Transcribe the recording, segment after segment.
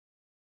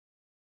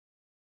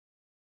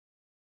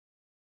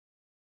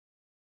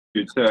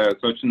It's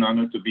such an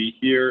honor to be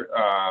here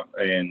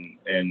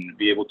and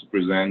be able to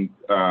present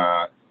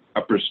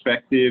a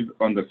perspective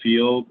on the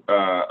field.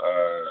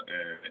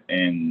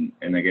 And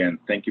again,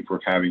 thank you for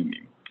having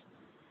me.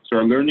 So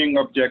our learning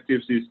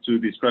objectives is to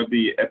describe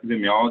the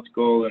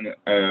epidemiological and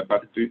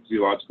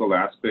pathophysiological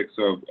aspects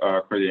of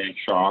cardiogenic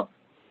shock,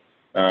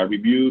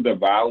 review the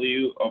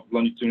value of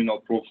longitudinal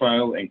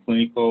profile and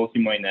clinical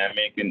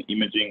hemodynamic and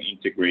imaging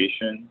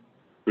integration,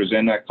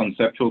 present a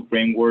conceptual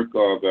framework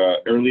of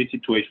early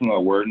situational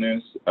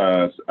awareness.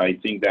 I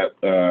think that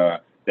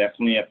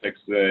definitely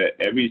affects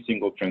every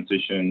single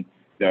transition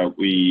that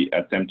we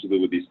attempt to do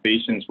with these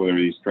patients, whether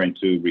it's trying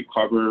to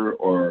recover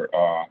or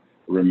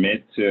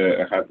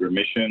have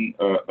remission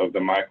of the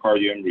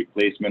myocardium,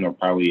 replacement or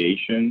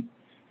palliation.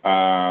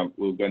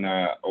 We're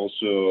gonna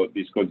also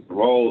discuss the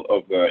role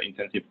of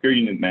intensive care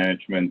unit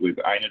management with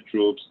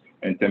inotropes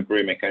and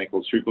temporary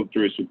mechanical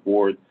circulatory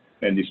support,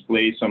 and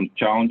display some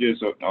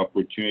challenges and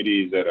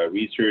opportunities at a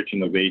research,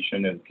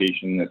 innovation,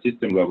 education, and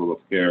system level of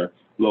care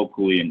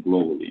locally and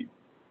globally.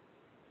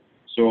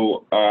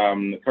 So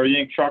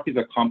cardiogenic shock is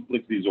a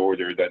complex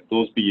disorder that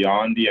goes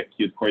beyond the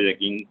acute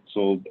cardiac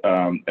insult,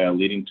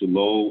 leading to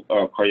low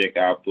cardiac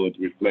output,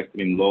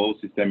 reflected in low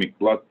systemic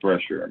blood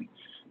pressure.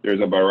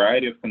 There's a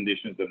variety of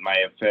conditions that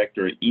might affect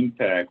or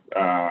impact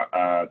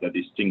the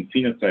distinct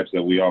phenotypes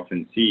that we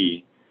often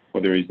see,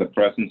 whether it's the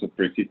presence of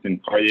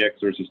persistent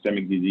cardiac or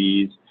systemic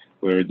disease,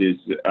 where this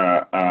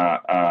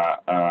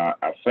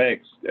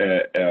affects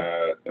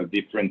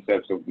different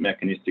sets of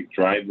mechanistic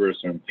drivers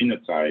and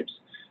phenotypes.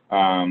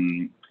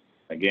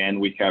 Again,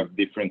 we have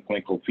different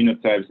clinical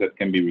phenotypes that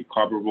can be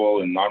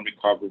recoverable and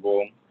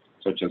non-recoverable,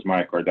 such as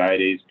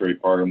myocarditis,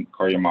 peripartum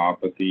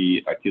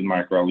cardiomyopathy, acute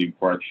myocardial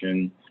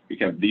infarction. We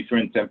have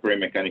different temporary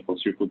mechanical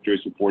circulatory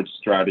support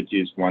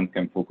strategies. One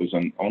can focus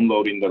on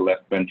unloading the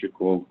left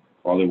ventricle,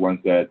 other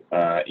ones that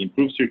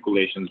improve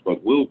circulations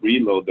but will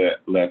reload the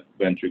left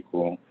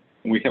ventricle.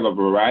 And we have a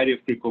variety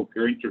of critical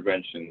care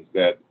interventions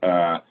that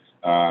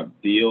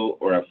deal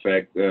or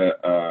affect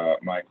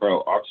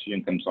myocardial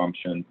oxygen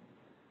consumption,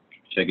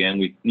 which again,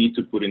 we need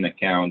to put in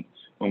account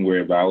when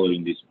we're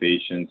evaluating these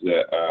patients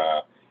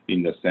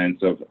in the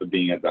sense of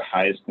being at the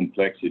highest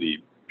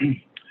complexity.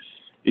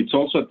 It's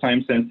also a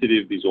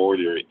time-sensitive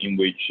disorder in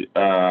which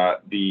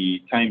the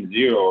time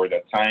zero, or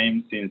the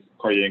time since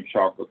cardiac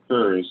shock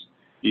occurs,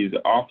 is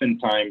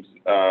oftentimes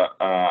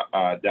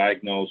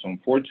diagnosed,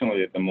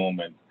 unfortunately, at the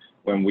moment,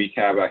 when we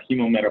have a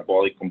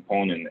hemometabolic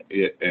component.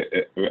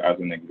 As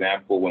an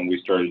example, when we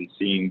started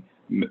seeing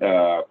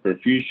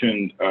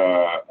perfusion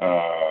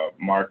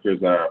markers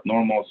that are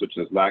normal, such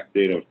as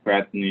lactate or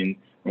creatinine,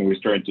 when we're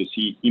starting to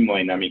see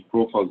hemodynamic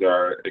profiles that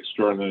are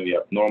extraordinarily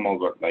abnormal,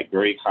 but like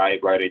very high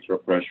right atrial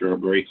pressure,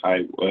 very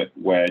high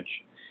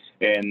wedge.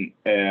 And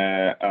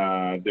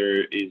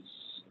there is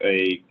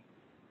a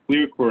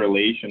clear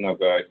correlation of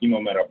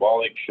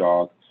hemometabolic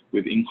shock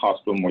with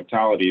in-hospital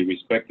mortality,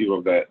 respective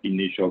of the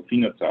initial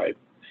phenotype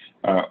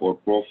or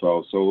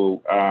profile.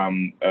 So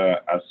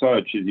as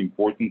such, it's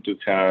important to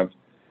have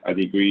a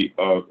degree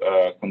of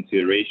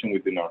consideration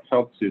within our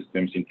health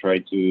systems in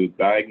trying to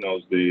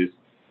diagnose this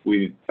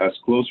with as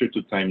closer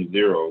to time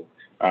zero.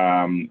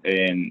 And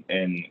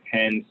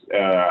hence,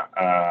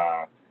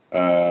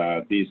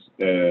 this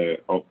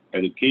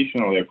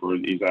educational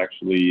effort is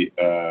actually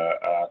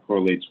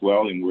correlates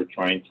well, and we're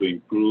trying to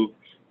improve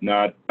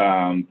not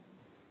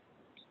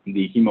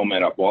the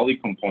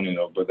hemometabolic component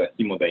of, but the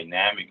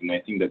hemodynamic. And I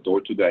think the door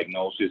to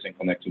diagnosis and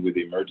connecting with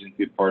the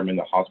emergency department,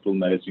 the hospital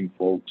medicine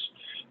folks,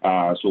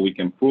 so we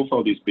can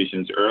profile these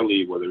patients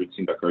early, whether it's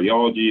in the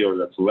cardiology or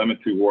the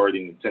telemetry ward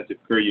in the intensive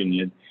care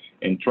unit,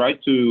 and try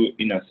to,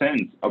 in a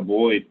sense,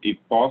 avoid, if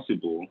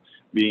possible,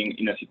 being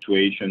in a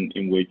situation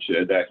in which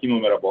the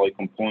hemometabolic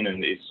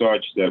component is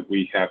such that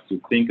we have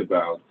to think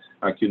about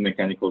acute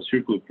mechanical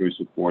circulatory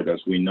support.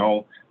 As we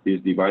know, these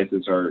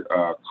devices are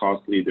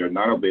costly. They're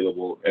not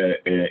available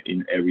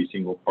in every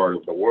single part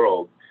of the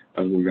world,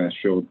 as we're going to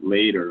show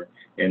later.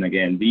 And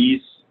again,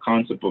 these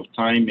concept of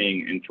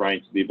timing and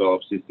trying to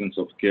develop systems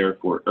of care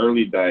for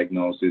early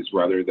diagnosis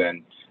rather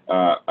than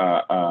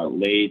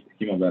late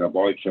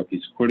hemometabolic shock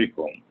is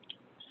critical.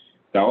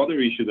 The other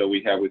issue that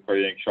we have with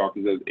cardiac shock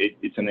is that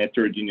it's an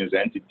heterogeneous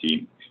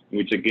entity, in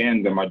which,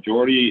 again, the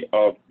majority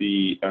of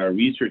the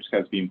research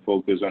has been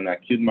focused on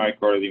acute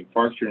myocardial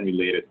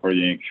infarction-related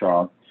cardiac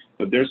shock.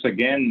 But there's,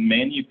 again,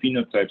 many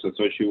phenotypes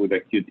associated with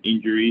acute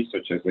injuries,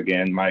 such as,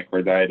 again,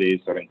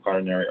 myocarditis, sudden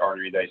coronary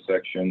artery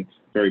dissection,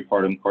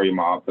 peripartum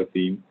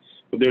cardiomyopathy.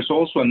 But there's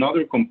also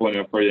another component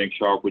of cardiac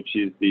shock, which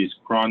is these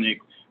chronic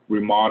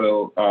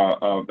remodel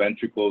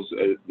ventricles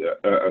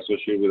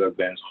associated with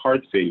advanced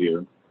heart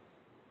failure.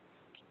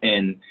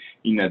 And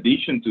in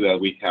addition to that,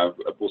 we have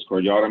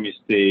post-cardiotomy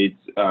states,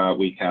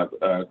 we have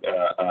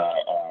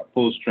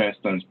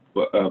post-transplant,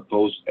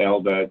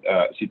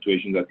 post-LVAD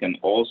situations that can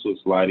also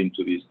slide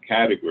into this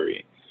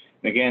category.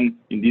 Again,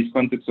 in this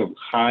context of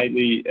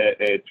highly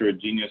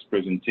heterogeneous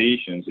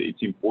presentations,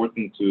 it's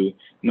important to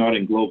not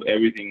englobe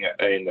everything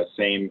in the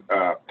same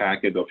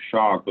packet of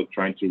shock, but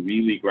trying to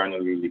really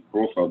granularly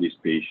profile these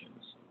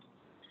patients.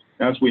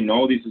 As we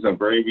know, this is a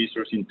very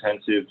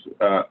resource-intensive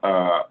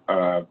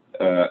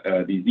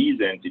disease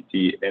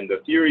entity, and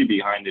the theory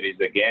behind it is,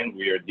 again,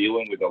 we are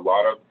dealing with a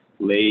lot of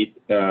late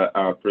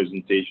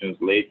presentations,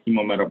 late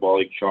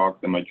hemometabolic shock.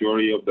 The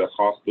majority of the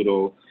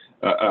hospital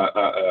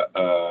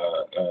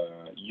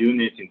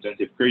units,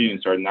 intensive care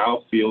units, are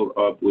now filled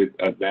up with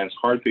advanced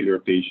heart failure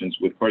patients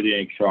with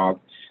cardiogenic shock.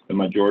 The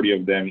majority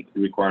of them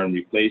requiring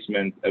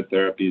replacement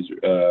therapies,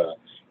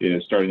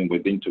 starting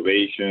with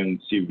intubation,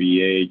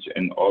 CVH,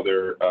 and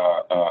other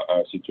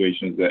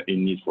situations that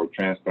in need for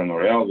transplant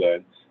or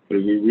LVAD. But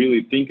if we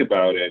really think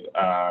about it,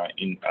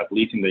 at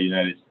least in the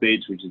United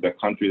States, which is the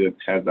country that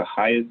has the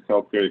highest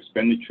healthcare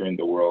expenditure in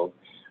the world,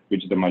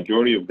 which the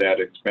majority of that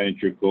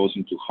expenditure goes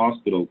into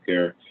hospital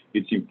care,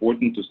 it's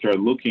important to start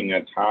looking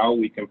at how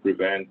we can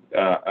prevent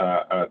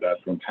that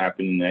from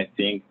happening. I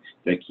think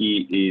the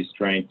key is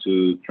trying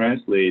to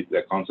translate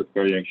the concept of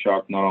cardiac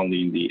shock not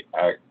only in the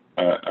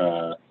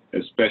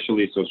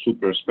specialist or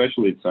super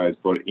specialist sides,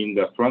 but in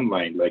the front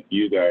line, like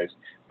you guys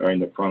are in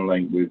the front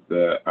line with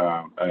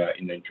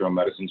in the internal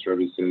medicine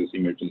services,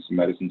 emergency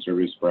medicine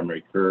service,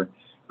 primary care.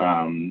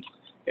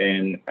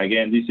 And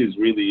again, this is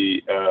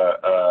really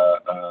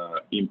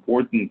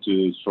important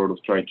to sort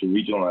of try to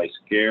regionalize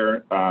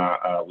care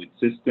with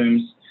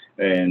systems.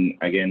 And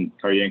again,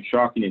 cardiac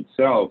shock in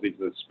itself is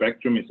a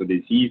spectrum. It's a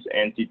disease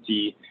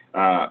entity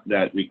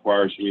that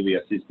requires really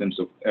a systems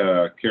of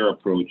care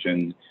approach.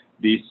 And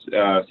these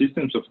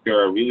systems of care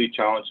are really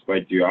challenged by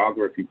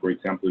geography. For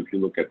example, if you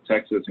look at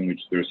Texas, in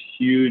which there's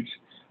huge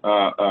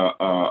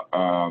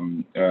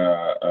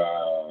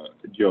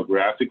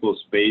geographical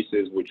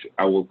spaces, which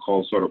I will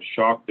call sort of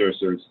shock. There's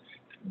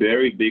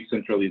very big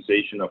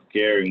centralization of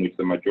care in which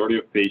the majority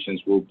of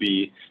patients will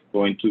be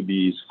going to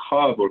this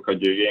hub or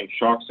cardiogenic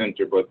shock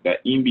center, but the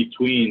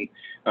in-between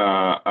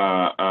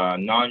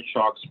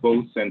non-shock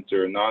exposed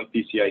center,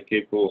 non-PCI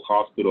capable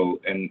hospital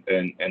and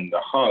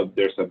the hub,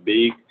 there's a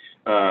big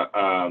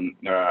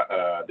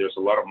there's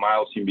a lot of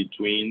miles in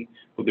between,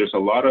 but there's a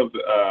lot of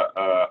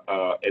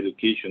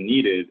education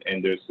needed,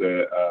 and there's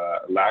a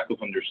lack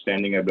of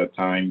understanding at that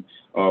time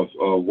of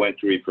when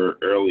to refer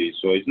early.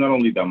 So it's not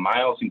only the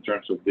miles in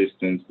terms of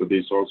distance, but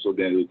there's also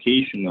the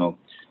educational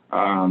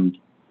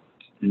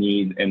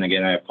need. And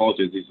again, I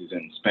apologize, this is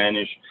in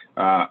Spanish,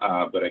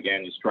 but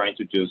again, it's trying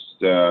to just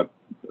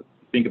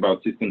think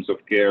about systems of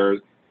care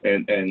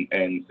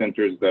and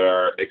centers that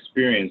are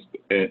experienced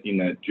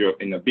in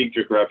a big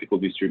geographical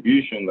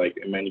distribution, like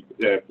in many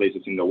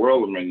places in the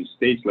world, or many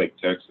states like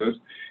Texas.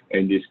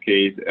 In this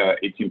case,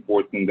 it's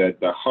important that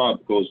the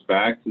hub goes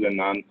back to the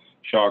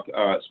non-shock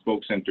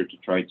spoke center to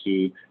try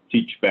to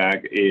teach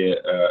back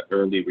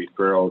early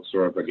referrals,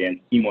 sort of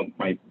again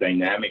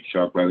hemodynamic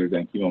shock rather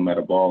than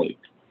hemometabolic.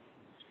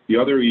 The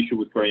other issue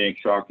with cardiac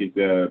shock is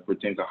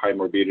pertains to high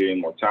morbidity and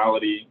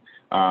mortality,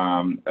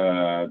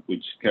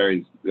 which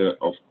carries,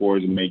 of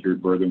course, a major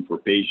burden for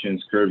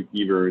patients,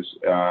 caregivers,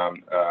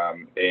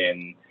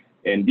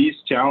 and these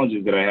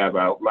challenges that I have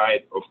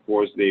outlined, of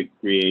course, they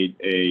create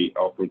a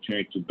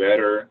opportunity to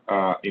better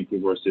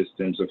improve our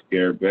systems of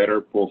care,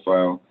 better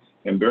profile,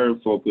 and better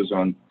focus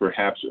on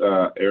perhaps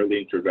early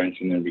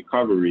intervention and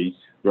recovery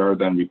rather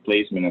than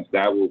replacement, as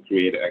that will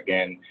create,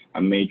 again,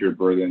 a major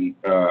burden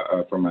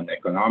from an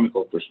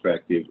economical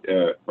perspective,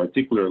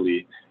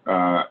 particularly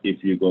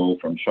if you go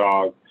from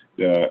shock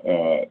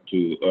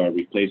to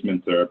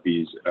replacement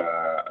therapies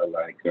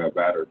like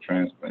VAD or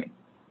transplant.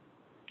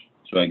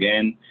 So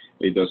again,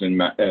 it doesn't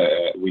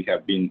matter. We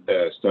have been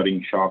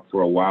studying shock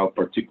for a while,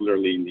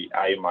 particularly in the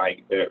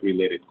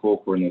IMI-related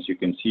cohort. And as you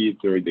can see,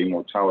 30-day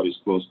mortality is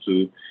close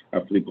to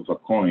a flip of a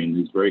coin.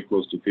 It's very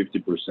close to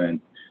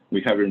 50%.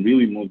 We haven't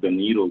really moved the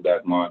needle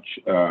that much.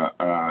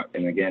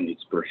 And again,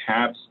 it's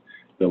perhaps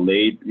the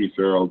late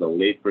referral, the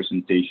late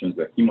presentations,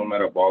 the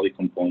hemometabolic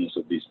components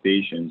of these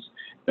patients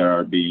that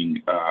are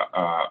being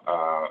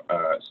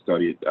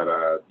studied at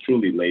a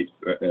truly late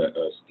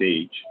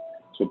stage.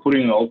 So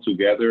putting it all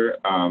together,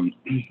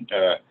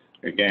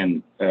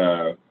 again,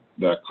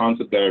 the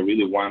concept that I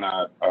really want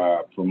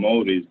to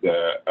promote is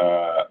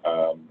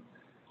the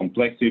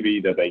complexity,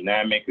 the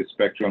dynamic, the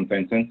spectrum,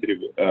 time-sensitive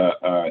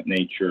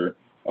nature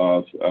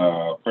of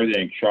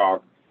cardiac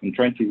shock, and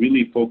trying to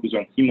really focus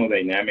on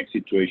hemodynamic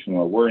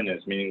situational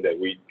awareness, meaning that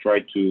we try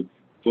to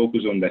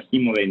focus on the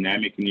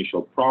hemodynamic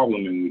initial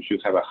problem, in which you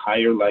have a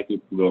higher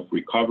likelihood of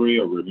recovery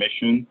or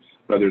remission,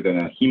 rather than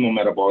a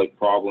hemometabolic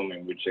problem,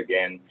 in which,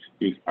 again,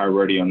 you're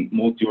already on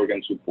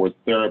multi-organ support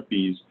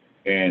therapies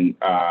and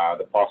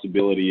the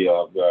possibility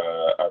of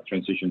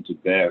transition to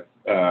death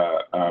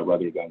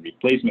rather than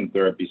replacement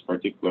therapies,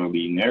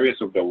 particularly in areas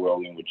of the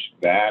world in which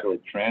VAD or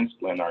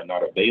transplant are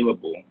not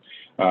available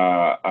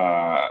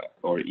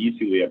or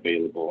easily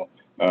available.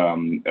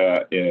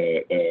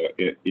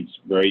 It's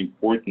very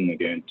important,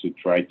 again, to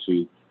try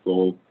to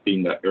go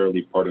in the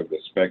early part of the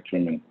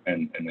spectrum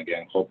and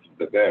again, hope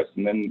for the best.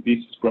 And then this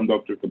is from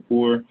Dr.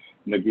 Kapoor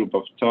and the group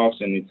of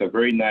Tufts, and it's a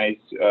very nice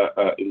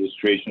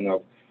illustration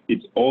of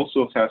it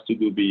also has to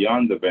do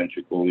beyond the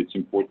ventricle. It's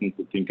important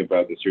to think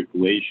about the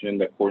circulation,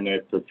 the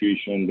coronary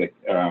perfusion,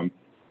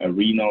 a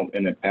renal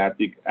and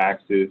hepatic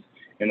axis.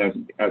 And as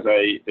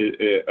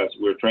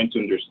we're trying to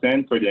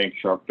understand cardiac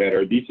shock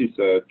better, this is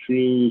a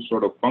true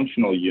sort of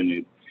functional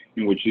unit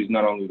in which is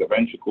not only the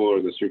ventricle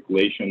or the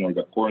circulation or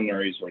the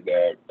coronaries or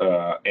the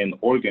end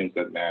organs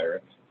that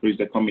matter, but it's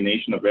the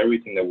combination of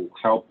everything that will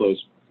help us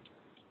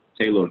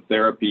tailor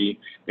therapy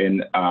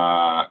and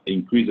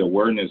increase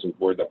awareness of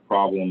where the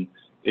problem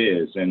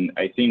is. And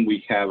I think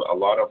we have a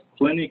lot of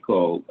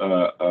clinical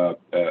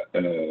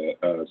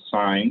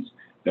signs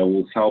that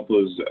will help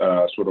us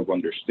sort of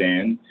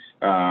understand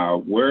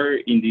where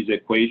in this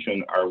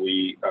equation are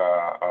we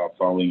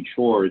falling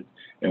short,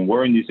 and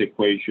where in this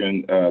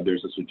equation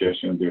there's a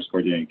suggestion there's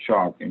cardiac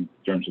shock in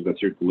terms of the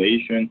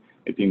circulation.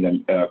 I think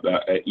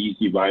that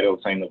easy vital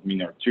sign of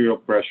mean arterial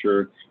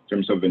pressure, in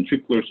terms of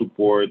ventricular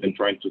support, and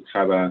trying to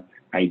have an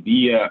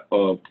idea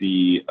of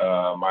the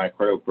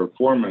myocardial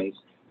performance,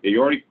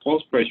 aortic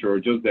pulse pressure, or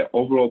just the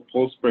overall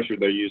pulse pressure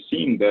that you're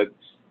seeing, that,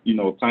 you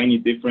know, tiny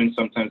difference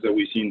sometimes that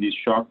we see in these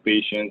shock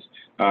patients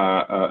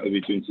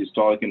between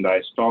systolic and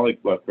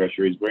diastolic blood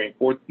pressure is very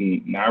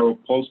important. Narrow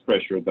pulse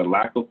pressure, the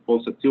lack of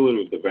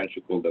pulsatility of the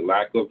ventricle, the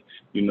lack of,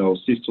 you know,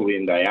 systole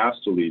and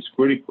diastole is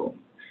critical.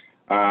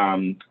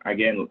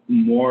 Again,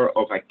 more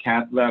of a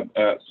cath lab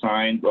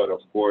sign, but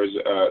of course,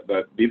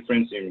 the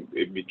difference in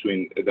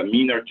between the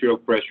mean arterial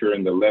pressure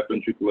and the left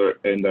ventricular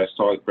and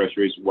diastolic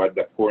pressure is what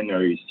the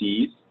coronary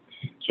sees.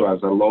 So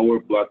as a lower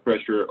blood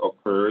pressure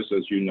occurs,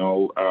 as you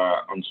know,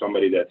 on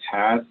somebody that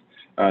has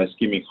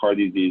ischemic heart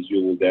disease,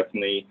 you will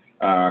definitely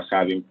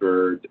have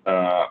impaired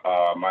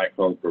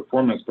myocardial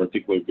performance,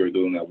 particularly if you're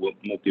doing a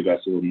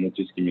multivascular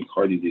multi-ischemic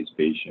heart disease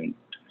patient.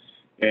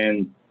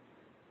 And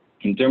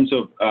in terms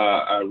of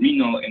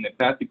renal and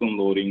hepatic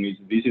unloading,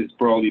 this is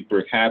probably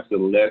perhaps the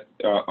less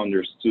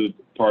understood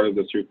part of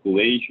the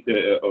circulation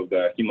of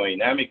the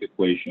hemodynamic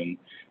equation.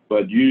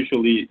 But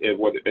usually,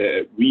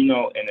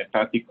 renal and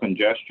hepatic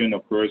congestion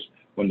occurs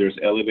when there's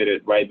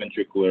elevated right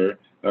ventricular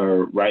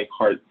or right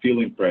heart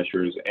filling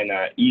pressures. And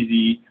an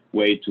easy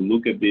way to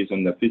look at this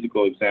on the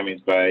physical exam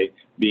is by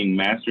being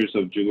masters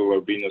of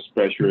jugular venous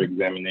pressure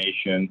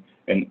examination.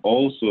 And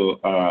also,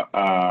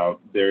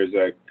 there's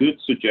a good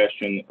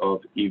suggestion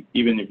of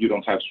even if you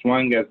don't have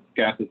Swan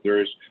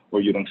catheters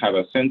or you don't have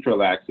a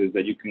central axis,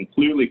 that you can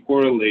clearly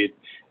correlate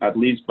at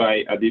least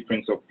by a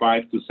difference of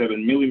 5 to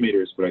 7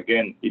 millimeters. But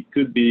again, it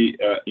could be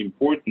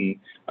important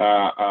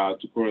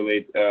to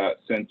correlate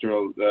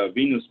central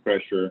venous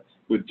pressure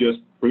with just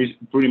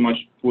pretty much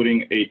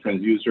putting a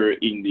transducer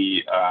in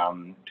the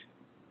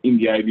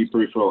IV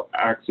peripheral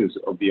axis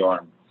of the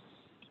arm.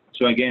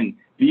 So again,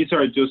 these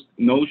are just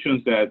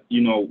notions that,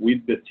 you know,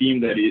 with the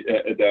team that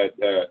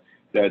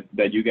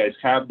you guys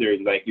have there,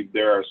 like if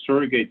there are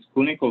surrogates,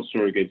 clinical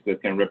surrogates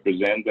that can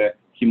represent the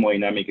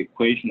hemodynamic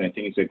equation, I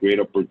think it's a great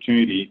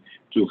opportunity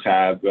to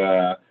have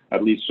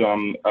at least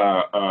some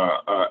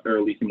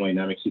early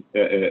hemodynamic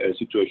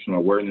situational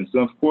awareness.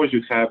 And of course,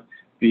 you have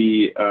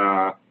the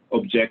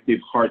objective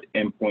heart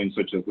endpoints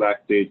such as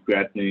lactate,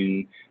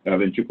 creatinine,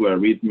 ventricular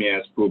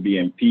arrhythmias,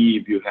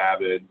 pro-BNP if you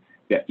have it.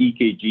 The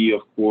EKG,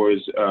 of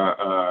course,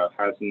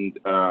 hasn't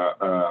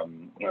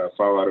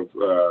fall out of,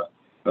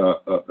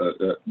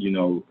 you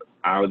know,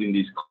 out in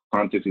this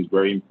context is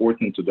very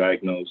important to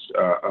diagnose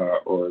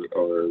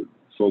or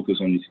focus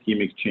on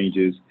ischemic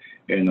changes,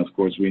 and of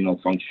course, renal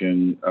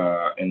function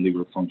and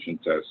liver function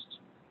tests.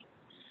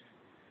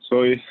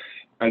 So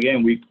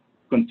again, we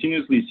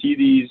continuously see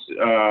these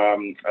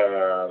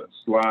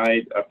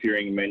slides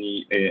appearing in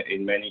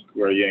many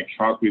cardiac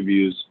shock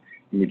reviews,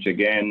 in which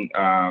again,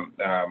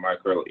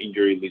 myocardial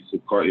injury leads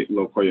to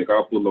low cardiac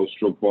output, low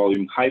stroke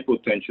volume,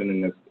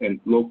 hypotension, and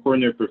low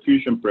coronary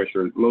perfusion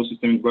pressure, low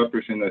systemic blood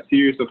pressure, and a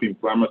series of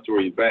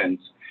inflammatory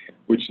events,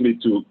 which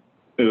lead to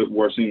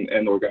worsening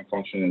end organ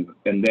function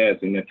and death.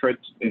 In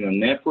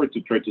an effort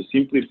to try to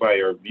simplify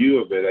our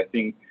view of it, I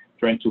think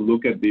trying to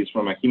look at this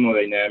from a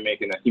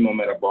hemodynamic and a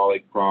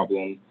hemometabolic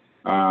problem,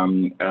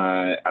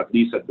 at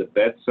least at the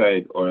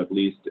bedside, or at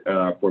least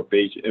for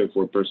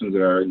persons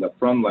that are in the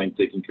front line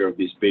taking care of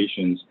these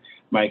patients,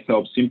 might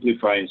help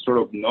simplify and sort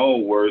of know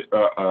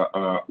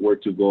where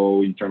to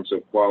go in terms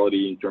of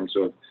quality, in terms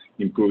of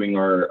improving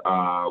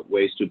our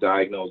ways to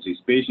diagnose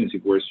these patients.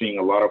 If we're seeing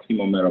a lot of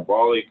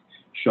hemometabolic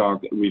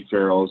shock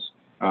referrals,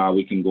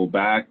 we can go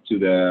back to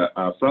the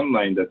front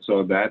line that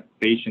saw that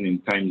patient in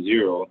time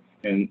zero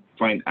and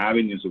find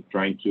avenues of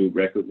trying to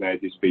recognize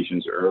these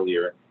patients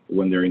earlier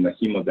when they're in the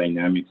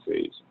hemodynamic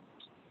phase.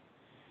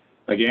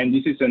 Again,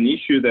 this is an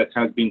issue that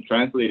has been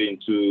translated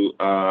into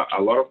a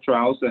lot of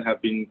trials that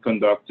have been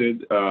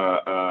conducted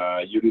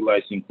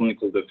utilizing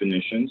clinical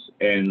definitions,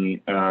 and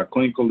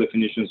clinical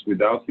definitions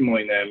without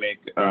hemodynamic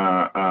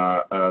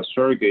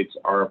surrogates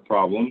are a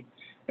problem,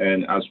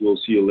 and as we'll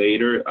see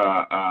later,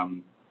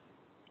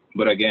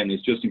 but again,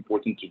 it's just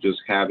important to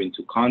just have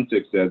into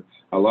context that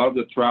a lot of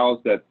the trials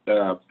that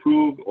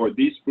prove or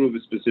disprove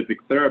specific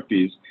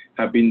therapies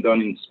have been done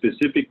in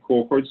specific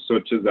cohorts,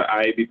 such as the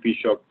IABP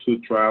Shock 2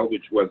 trial,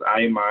 which was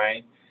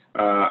IMI,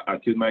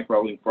 acute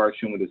myocardial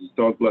infarction with a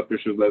systolic blood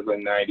pressure less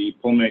than 90,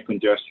 pulmonary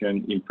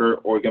congestion, impaired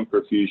organ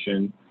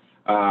perfusion,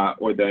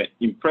 or the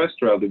IMPRESS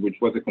trial, which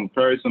was a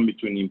comparison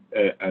between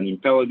an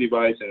Impella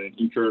device and an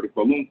intra-aortic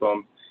balloon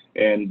pump.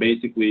 And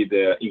basically,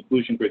 the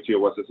inclusion criteria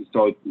was a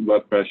systolic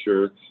blood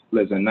pressure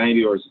less than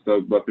 90 or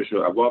systolic blood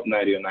pressure above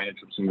 90 or 9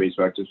 trypsin-based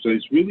factors. So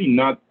it's really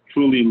not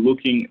truly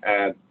looking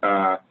at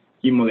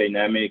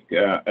hemodynamic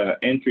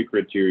entry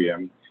criteria.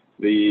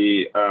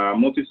 The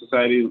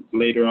multi-society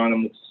later on, a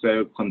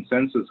multi-society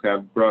consensus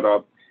have brought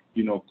up,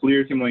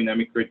 clear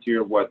hemodynamic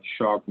criteria, what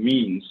shock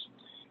means.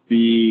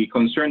 The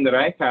concern that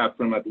I have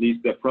from at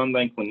least the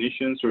frontline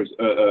clinicians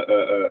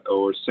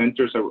or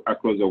centers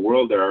across the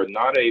world that are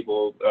not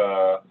able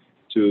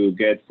to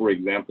get, for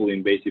example,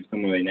 invasive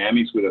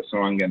hemodynamics with a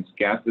Swan-Ganz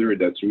catheter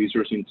that's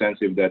resource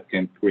intensive, that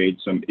can create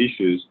some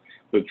issues.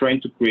 But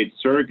trying to create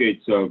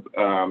surrogates of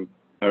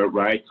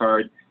right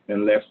heart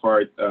and left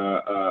heart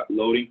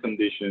loading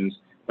conditions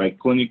by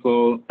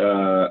clinical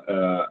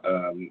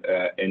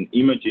and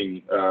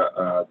imaging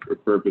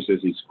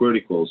purposes is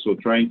critical. So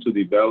trying to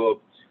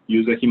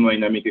use a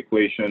hemodynamic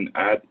equation,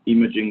 add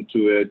imaging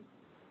to it,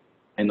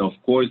 and of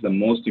course the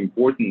most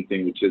important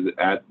thing, which is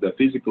at the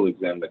physical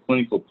exam, the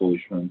clinical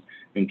portion,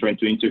 and trying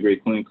to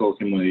integrate clinical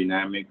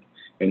hemodynamic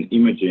and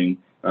imaging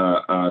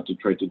to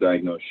try to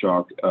diagnose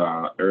shock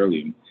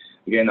early.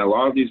 Again, a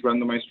lot of these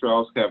randomized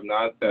trials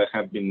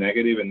have been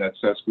negative, and that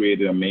has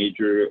created a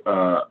major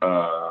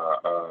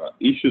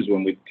issues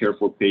when we care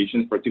for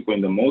patients, particularly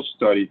in the most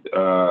studied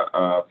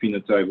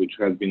phenotype, which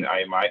has been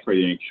IMI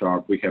cardiogenic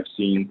shock. We have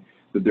seen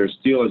that there's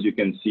still, as you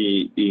can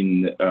see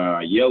in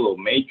yellow,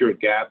 major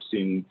gaps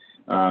in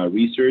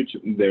research.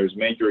 There's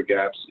major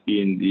gaps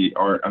in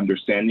our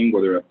understanding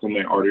whether a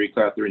pulmonary artery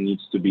catheter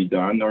needs to be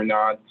done or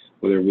not,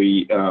 whether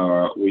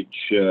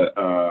which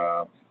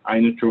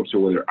inotropes or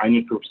whether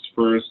inotropes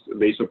first,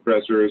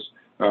 vasopressors,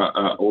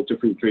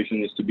 ultrafiltration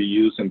needs to be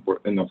used,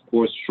 and of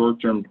course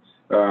short-term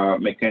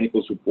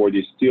mechanical support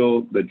is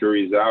still, the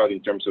jury is out in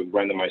terms of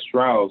randomized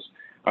trials,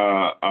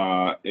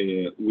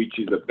 which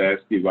is the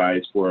best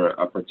device for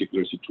a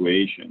particular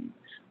situation.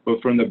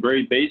 But from the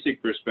very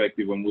basic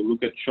perspective, when we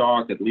look at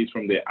shock, at least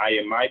from the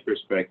IMI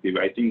perspective,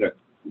 I think that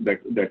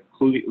the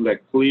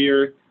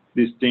clear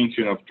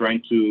distinction of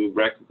trying to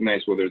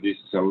recognize whether this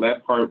is a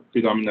left heart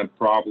predominant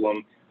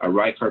problem, a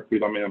right heart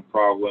predominant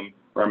problem,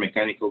 or a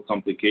mechanical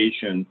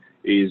complication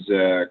is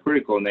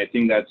critical. And I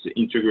think that's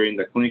integrating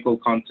the clinical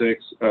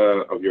context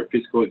of your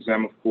physical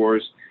exam, of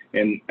course,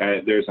 and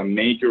there's a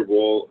major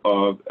role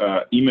of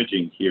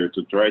imaging here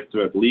to try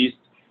to at least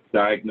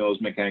diagnose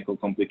mechanical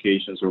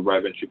complications or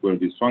right ventricular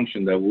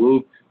dysfunction that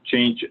will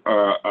change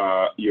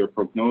your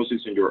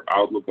prognosis and your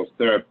outlook of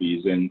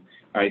therapies. And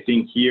I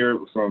think here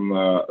from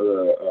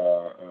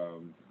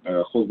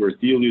Holger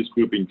Thielius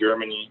group in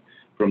Germany,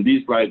 from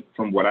these slides,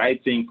 from what I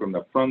think, from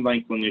the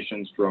frontline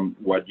clinicians, from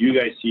what you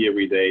guys see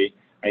every day,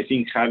 I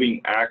think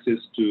having access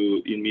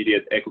to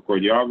immediate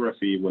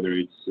echocardiography, whether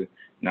it's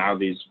now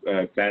this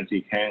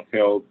fancy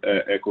handheld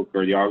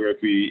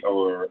echocardiography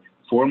or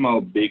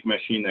formal big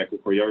machine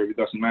echocardiography,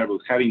 doesn't matter,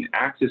 but having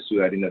access to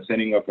that in the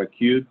setting of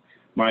acute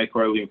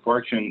myocardial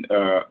infarction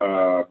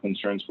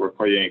concerns for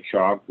cardiac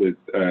shock, with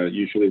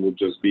usually will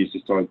just be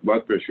systolic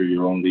blood pressure,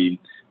 your only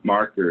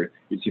marker.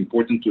 It's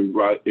important to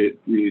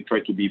really try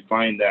to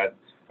define that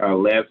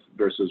left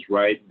versus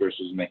right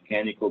versus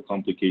mechanical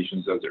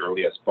complications as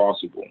early as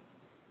possible.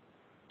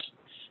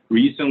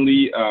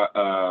 Recently,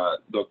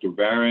 Dr.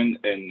 Barron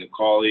and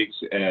colleagues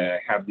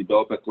have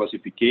developed a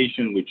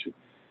classification which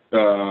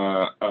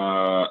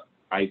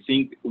I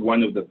think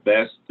one of the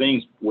best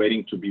things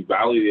waiting to be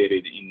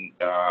validated in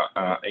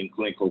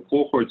clinical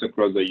cohorts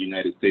across the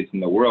United States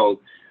and the world.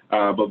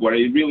 But what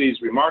it really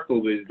is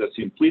remarkable is the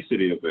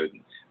simplicity of it.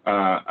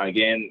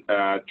 Again,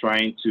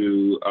 trying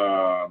to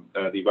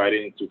divide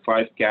it into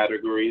 5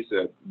 categories,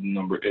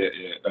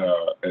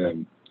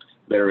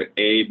 letter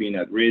A being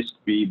at risk,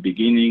 B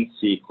beginning,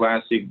 C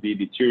classic, D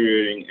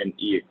deteriorating, and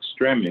E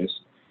extremis.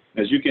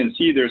 As you can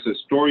see, there's a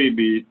story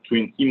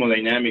between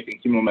hemodynamic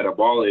and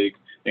hemometabolic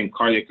and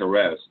cardiac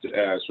arrest,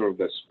 sort of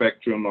the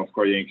spectrum of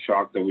cardiac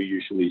shock that we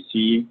usually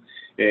see.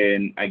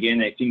 And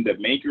again, I think the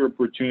major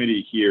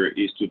opportunity here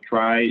is to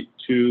try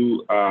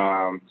to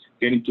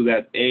get into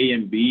that A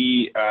and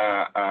B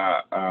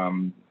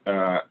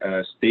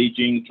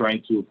staging,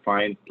 trying to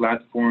find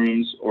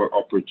platforms or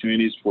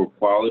opportunities for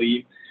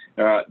quality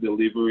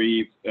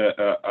delivery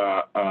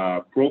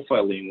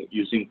profiling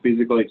using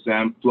physical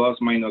exam plus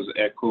minus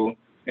echo.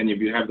 And if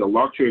you have the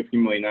luxury of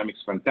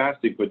hemodynamics,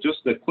 fantastic, but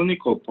just the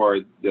clinical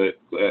part, the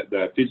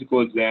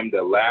physical exam,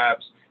 the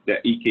labs, the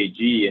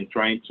EKG, and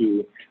trying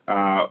to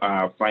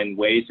find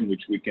ways in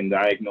which we can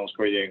diagnose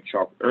cardiac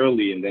shock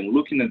early, and then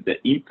looking at the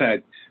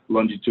impact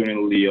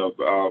longitudinally of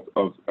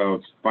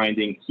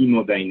finding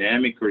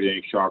hemodynamic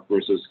cardiac shock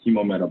versus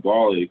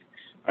hemometabolic.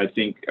 I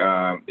think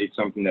it's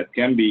something that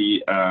can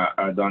be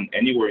done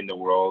anywhere in the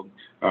world.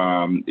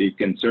 It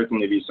can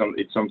certainly be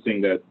it's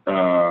something that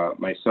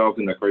myself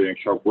and the cardiac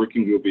shock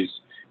working group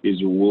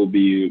will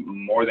be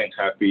more than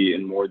happy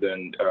and more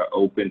than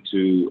open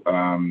to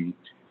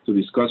to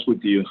discuss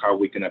with you how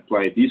we can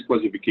apply this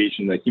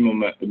classification, the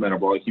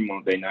metabolic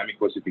hemodynamic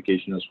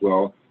classification as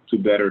well, to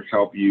better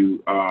help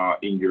you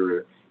in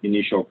your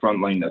initial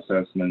frontline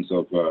assessments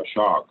of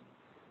shock.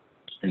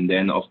 And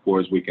then, of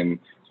course, we can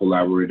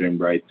collaborate and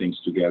write things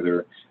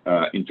together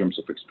in terms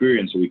of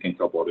experience so we can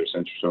help other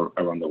centers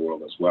around the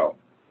world as well.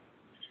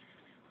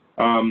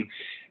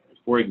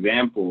 For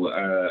example,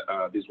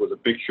 this was a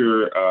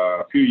picture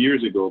a few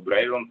years ago, but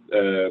I don't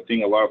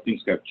think a lot of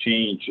things have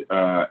changed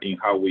in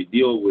how we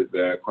deal with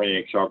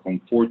cardiac shock,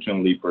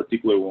 unfortunately,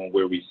 particularly when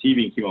we're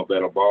receiving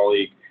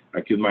hemometabolic,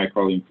 acute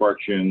myocardial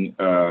infarction,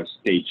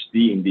 stage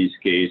D in this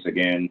case,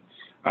 again.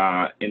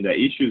 And the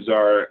issues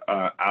are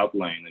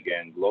outlined,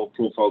 again, low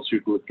profile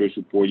circulatory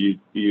support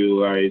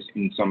utilized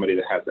in somebody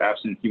that has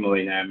absent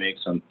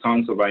hemodynamics and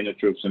tons of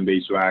inotropes and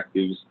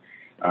vasoactives,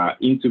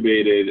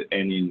 intubated,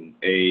 and in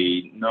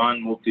a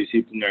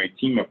non-multidisciplinary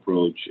team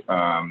approach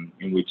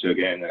in which,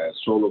 again, a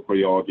solo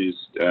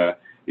cardiologist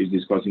is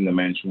discussing the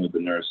management with the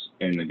nurse.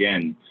 And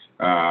again,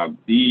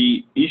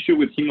 the issue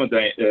with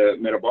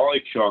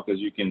metabolic shock, as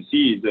you can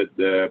see, is that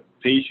the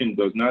patient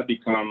does not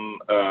become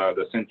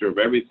the center of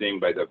everything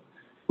by the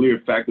clear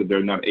fact that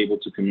they're not able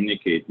to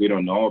communicate. We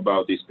don't know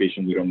about this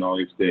patient. We don't know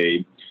if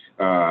they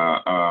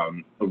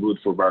root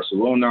for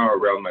Barcelona or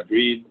Real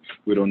Madrid.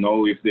 We don't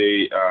know if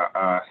they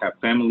have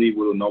family.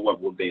 We don't know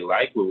what would they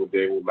like.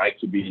 They would like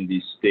to be in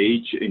this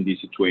stage, in this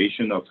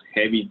situation of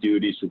heavy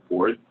duty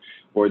support,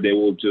 or they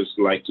will just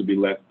like to be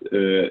left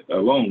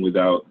alone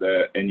without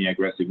any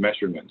aggressive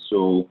measurements.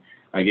 So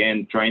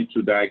again, trying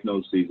to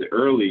diagnose this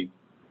early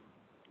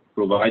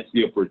provides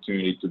the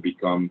opportunity to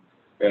become,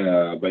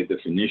 by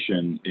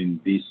definition, in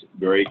this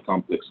very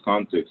complex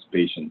context,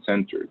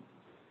 patient-centered.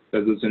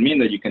 That doesn't mean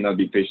that you cannot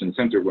be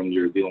patient-centered when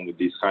you're dealing with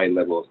this high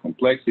level of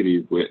complexity.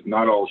 But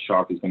not all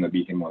shock is going to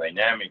be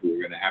hemodynamic. We're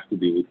going to have to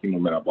deal with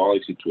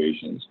hemometabolic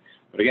situations.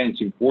 But again,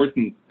 it's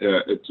important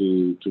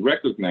to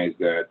recognize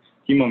that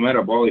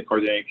hemometabolic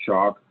cardiac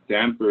shock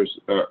dampers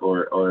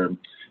or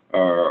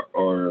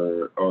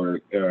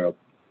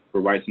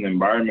provides an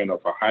environment of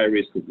a high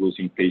risk of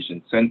losing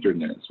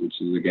patient-centeredness, which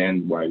is,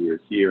 again, why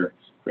we're here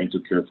trying to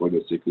care for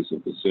the sickest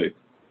of the sick.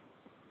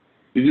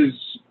 This is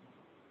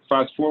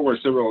fast forward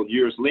several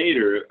years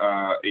later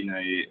in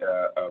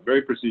a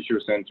very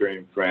prestigious center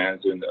in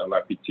France, in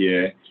La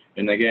Pitié,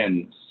 and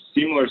again,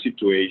 similar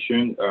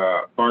situation,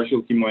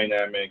 partial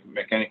hemodynamic,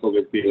 mechanical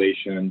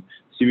ventilation,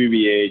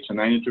 CVVH,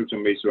 inotropes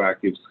and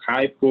vasoactives,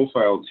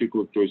 high-profile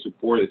circulatory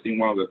support. I think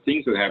one of the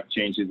things that have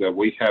changed is that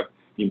we have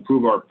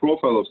improved our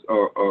profile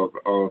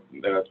of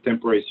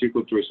temporary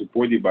circulatory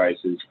support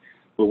devices,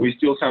 but we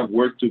still have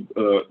work to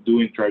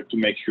do and try to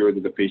make sure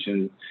that the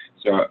patients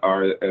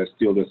are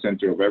still the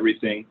center of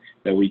everything,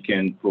 that we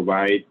can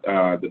provide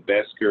the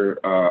best care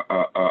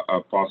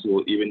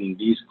possible, even in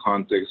this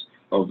context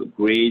of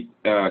great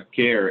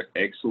care,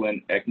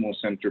 excellent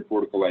ECMO-centered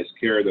protocolized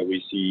care that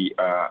we see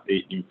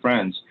in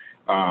France.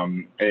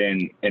 And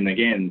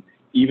again,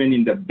 even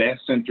in the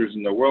best centers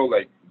in the world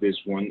like this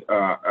one,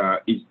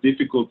 it's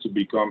difficult to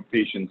become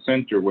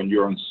patient-centered when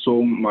you're on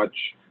so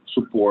much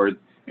support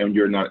and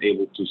you're not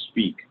able to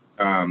speak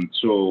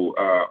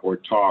or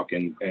talk,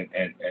 and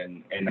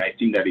I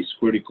think that is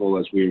critical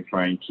as we're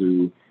trying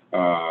to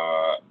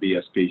be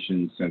as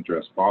patient-centered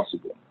as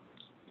possible.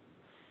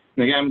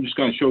 And again, I'm just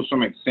going to show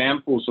some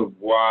examples of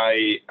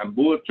why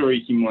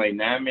ambulatory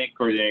hemodynamic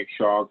cardiac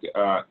shock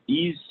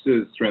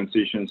eases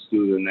transitions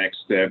to the next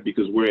step,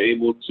 because we're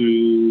able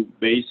to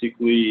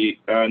basically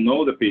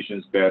know the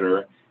patients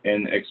better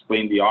and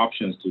explain the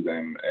options to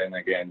them. And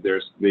again,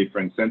 there's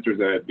different centers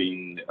that have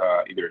been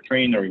either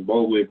trained or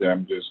involved with.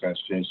 I'm just going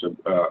to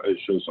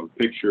show some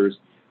pictures,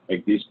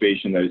 like this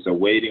patient that is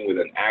awaiting with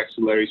an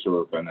axillary,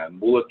 sort of an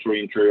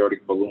ambulatory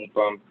intra-aortic balloon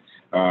pump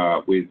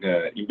with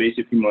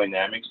invasive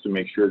hemodynamics to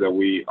make sure that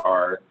we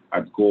are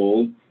at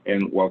goal,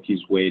 and while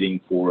he's waiting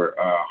for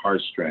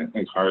heart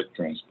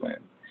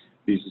transplant.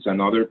 This is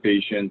another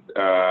patient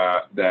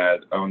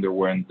that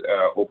underwent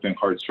open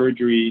heart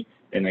surgery.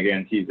 And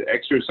again, he's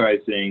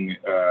exercising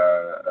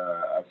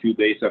a few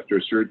days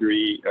after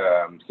surgery.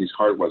 His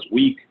heart was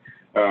weak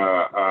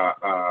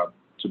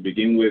to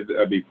begin with.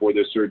 Before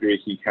the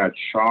surgery, he had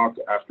shock.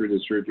 After the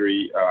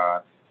surgery,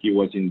 he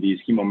was in this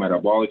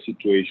hemometabolic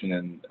situation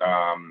and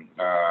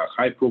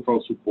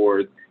high-profile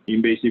support,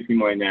 invasive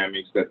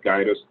hemodynamics, that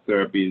gyros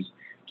therapies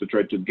to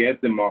try to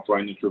get them off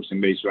inotropes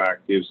and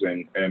vasoactives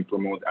and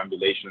promote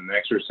ambulation and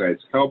exercise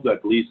helped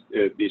at least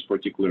this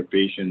particular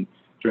patient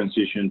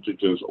transition to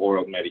just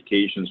oral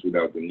medications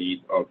without the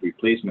need of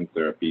replacement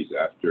therapies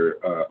after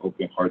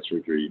open heart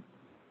surgery.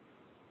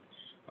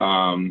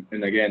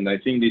 And again, I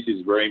think this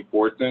is very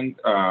important.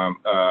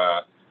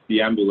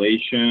 The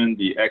ambulation,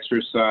 the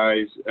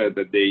exercise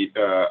that they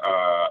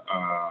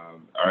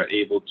are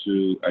able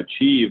to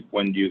achieve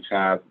when you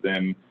have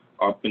them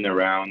up and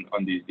around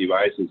on these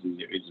devices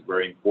is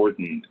very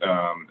important.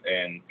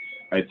 And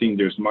I think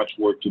there's much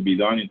work to be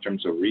done in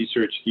terms of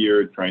research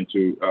here, trying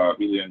to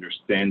really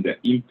understand the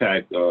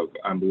impact of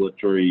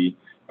ambulatory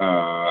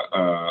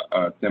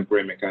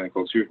temporary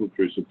mechanical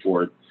circulatory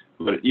support.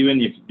 But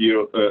even if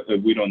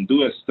we don't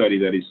do a study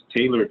that is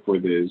tailored for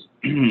this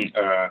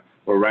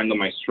or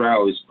randomized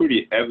trial, it's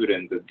pretty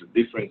evident that the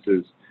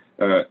differences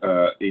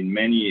in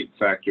many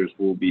factors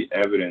will be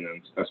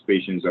evident as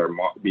patients are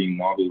being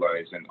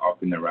mobilized and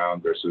up and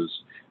around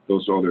versus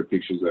those other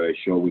pictures that I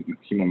show with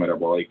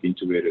hemometabolic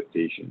intubated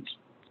patients.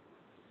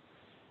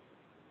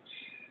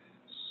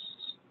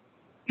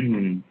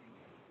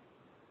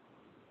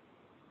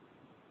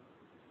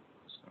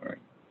 Sorry,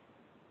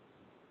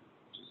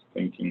 just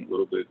thinking a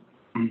little bit.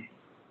 I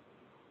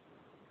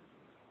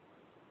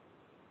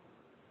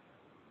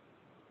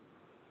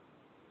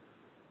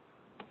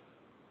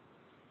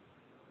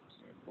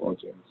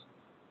apologize.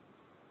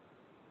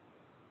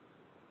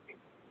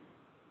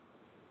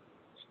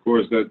 Of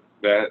course,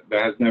 that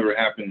has never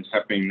happened. It's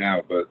happening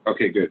now, but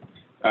okay, good.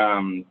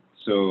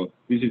 So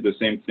this is the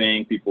same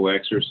thing. People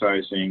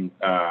exercising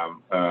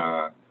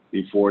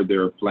before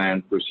their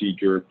planned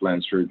procedure,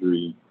 planned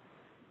surgery,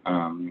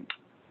 and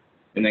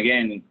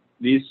again,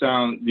 this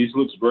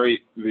looks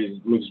very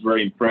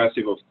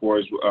impressive. Of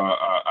course,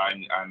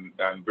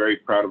 I'm very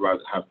proud about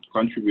have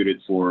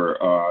contributed for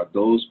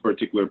those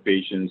particular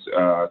patients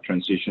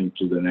transition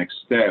to the next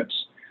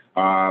steps.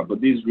 But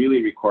this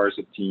really requires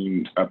a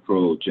team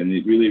approach, and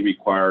it really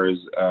requires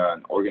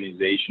an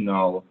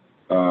organizational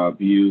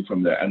view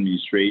from the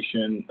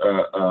administration,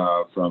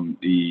 from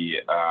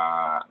the,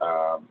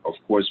 of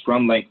course,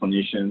 frontline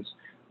clinicians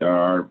that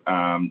are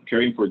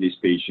caring for these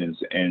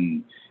patients.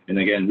 And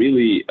again,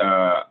 really,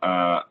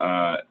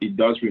 it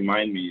does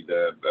remind me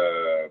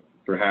that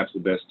perhaps the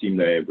best team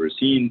that I've ever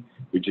seen,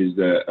 which is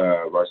the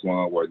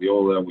Barcelona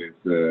Guardiola with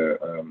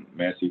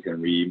Messi,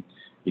 Henry,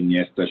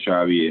 Iniesta,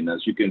 Xavi. And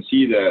as you can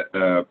see,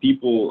 that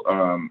people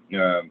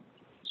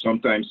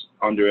sometimes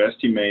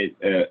underestimate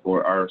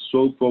or are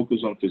so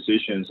focused on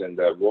physicians and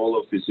the role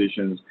of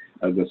physicians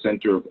as the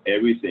center of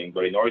everything.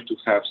 But in order to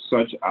have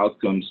such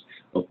outcomes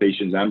of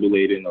patients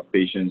ambulating, of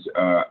patients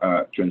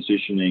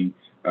transitioning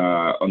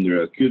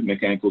under acute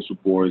mechanical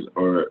support,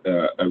 or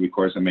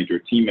requires a major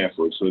team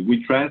effort. So if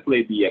we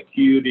translate the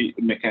acute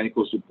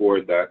mechanical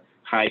support, the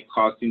high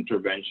cost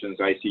interventions,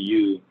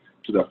 ICU,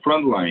 to the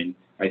front line,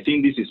 I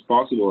think this is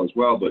possible as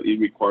well, but it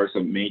requires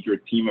a major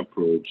team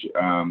approach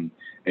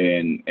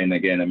and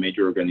again, a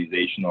major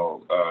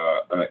organizational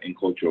and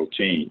cultural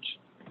change.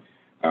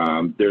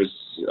 There's,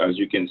 as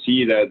you can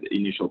see, that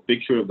initial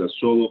picture of the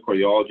solo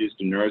cardiologist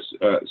to nurse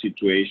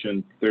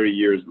situation 20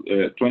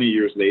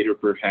 years later,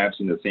 perhaps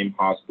in the same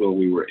hospital,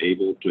 we were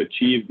able to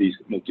achieve this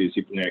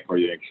multidisciplinary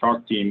cardiac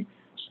shock team.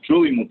 It's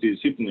truly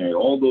multidisciplinary.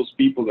 All those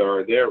people that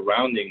are there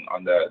rounding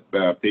on the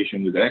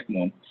patient with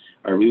ECMO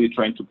are really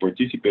trying to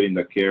participate in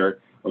the care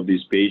of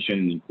this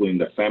patient, including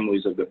the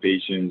families of the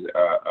patients,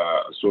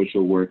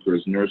 social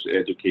workers, nurse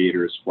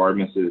educators,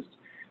 pharmacists.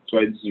 So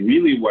it's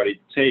really what it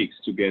takes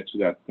to get to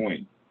that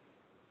point.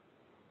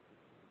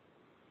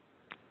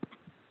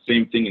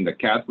 Same thing in the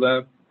cath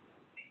lab.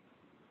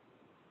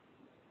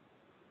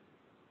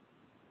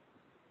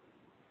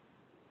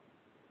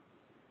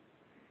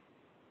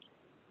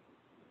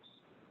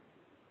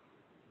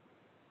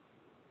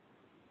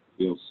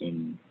 Still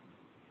some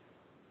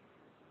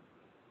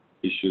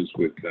issues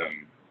with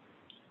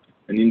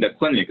and in the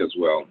clinic as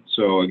well.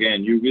 So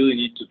again, you really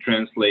need to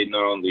translate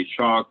not only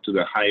shock to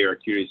the higher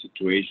acuity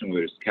situation,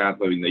 whether it's cath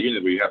lab in the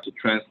unit, but you have to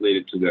translate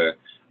it to the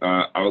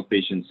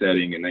outpatient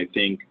setting, and I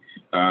think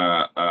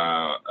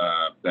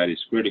that is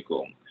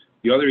critical.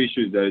 The other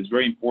issue is that it's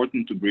very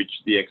important to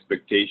bridge the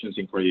expectations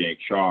in cardiac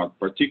shock,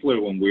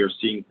 particularly when we are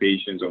seeing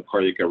patients on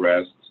cardiac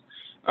arrests,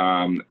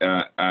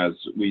 as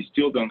we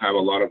still don't have a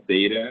lot of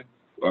data.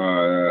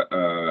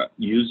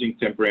 Using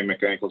temporary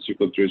mechanical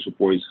circulatory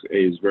support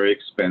is very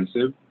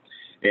expensive.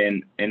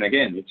 And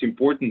again, it's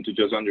important to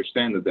just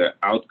understand that the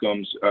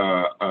outcomes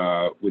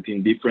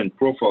within different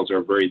profiles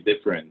are very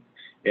different.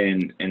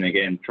 And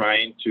again,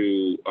 trying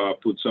to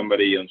put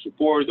somebody on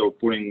support or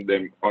putting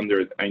them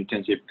under an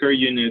intensive care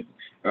unit,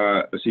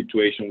 a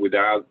situation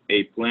without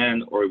a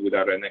plan or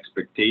without an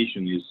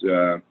expectation is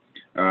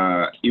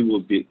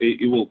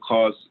it will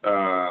cause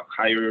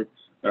higher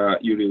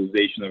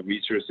utilization of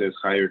resources,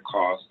 higher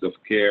cost of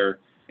care.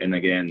 And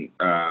again,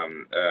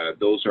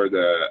 those are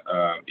the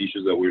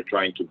issues that we're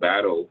trying to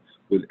battle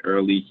with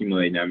early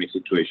hemodynamic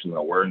situational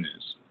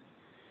awareness.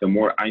 The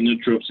more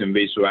inotropes and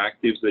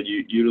vasoactives that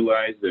you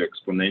utilize, the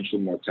exponential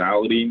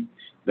mortality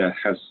that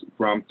has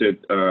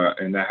prompted,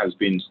 and that has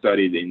been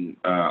studied in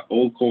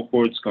old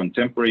cohorts,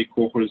 contemporary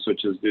cohorts,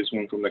 such as this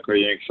one from the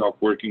Cardiogenic Shock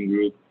Working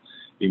Group,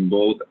 in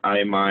both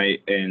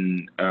IMI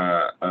and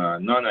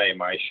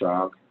non-IMI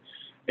shock.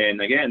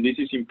 And again, this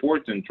is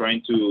important,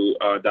 trying to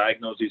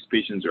diagnose these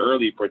patients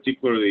early,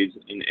 particularly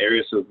in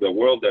areas of the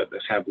world that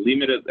have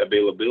limited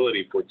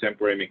availability for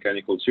temporary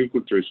mechanical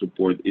circulatory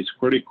support is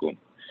critical.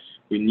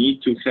 We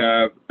need to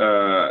have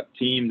a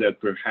team that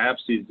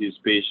perhaps sees these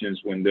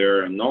patients when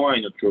there are no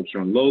inotropes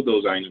or low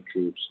dose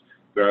inotropes,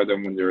 rather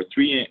than when there are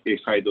 3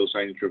 high dose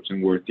inotropes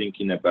and we're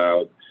thinking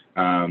about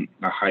a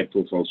high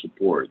profile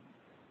support.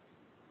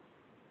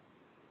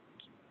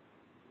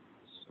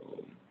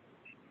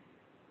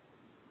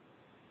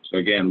 So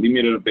again,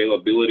 limited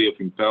availability of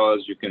Impella.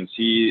 As you can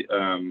see,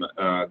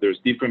 there's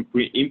different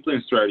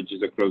pre-implant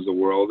strategies across the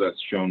world, as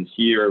shown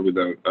here, with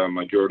a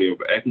majority of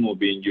ECMO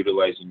being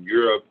utilized in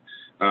Europe.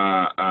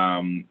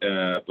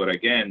 But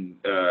again,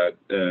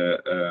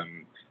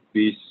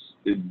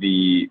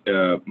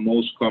 the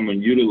most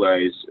common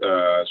utilized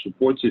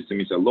support system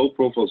is a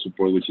low-profile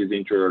support, which is the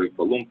intra-aortic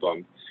balloon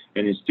pump,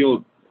 and it's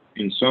still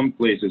in some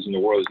places in the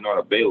world is not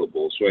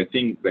available. So I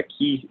think the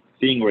key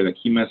thing, or the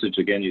key message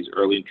again, is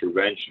early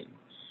intervention.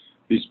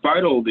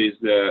 Despite all this,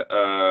 there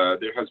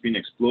has been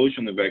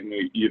explosion of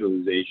ECMO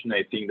utilization.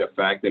 I think the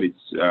fact that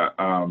it's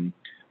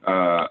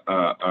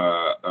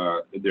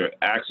their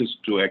access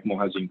to ECMO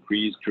has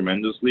increased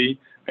tremendously.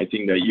 I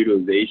think that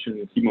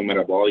utilization,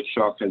 hemometabolic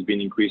shock, has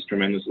been increased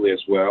tremendously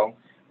as well.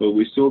 But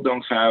we still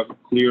don't have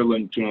clear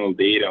longitudinal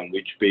data on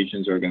which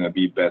patients are going to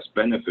be best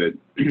benefit.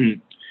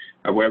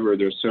 However,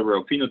 there's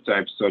several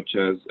phenotypes, such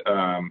as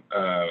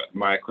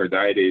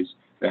myocarditis,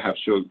 that have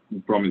shown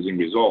promising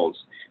results.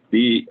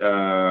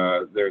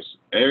 There's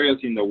areas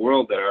in the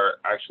world that are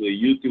actually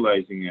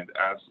utilizing it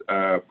as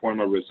a form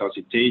of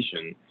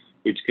resuscitation,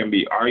 which can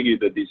be argued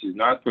that this is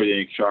not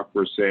cardiogenic shock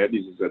per se.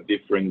 This is a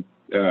different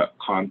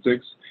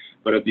context.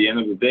 But at the end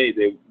of the day,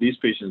 these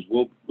patients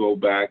will go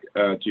back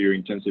to your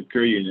intensive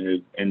care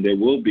unit, and they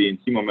will be in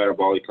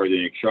hemometabolic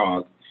cardiogenic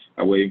shock,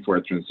 waiting for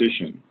a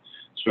transition.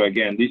 So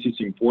again, this is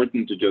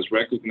important to just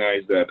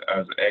recognize that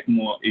as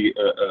ECMO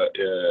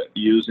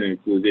use and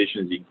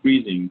utilization is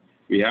increasing,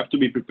 we have to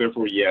be prepared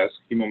for, yes,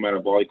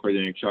 hemometabolic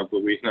cardiogenic shock,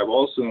 but we have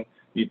also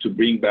need to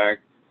bring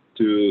back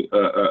to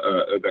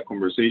the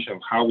conversation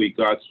of how we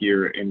got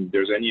here, and if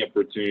there's any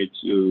opportunity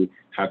to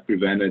have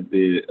prevented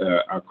the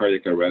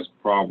cardiac arrest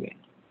problem.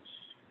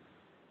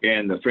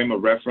 Again, the frame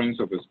of reference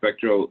of a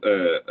spectral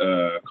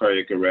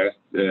cardiac arrest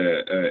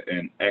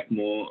and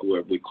ECMO,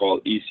 what we call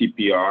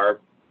eCPR,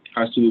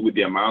 has to do with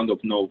the amount of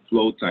no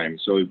flow time.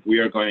 So if we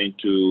are going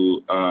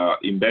to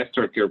invest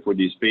our care for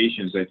these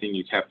patients, I think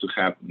you have to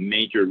have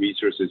major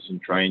resources in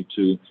trying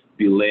to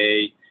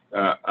delay,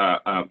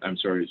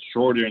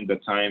 shorten the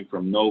time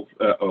from no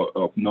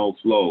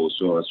flow.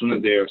 So as soon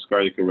as they are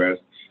cardiac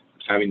arrest,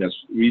 having the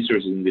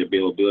resources and the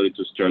availability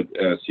to start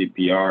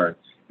CPR.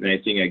 And I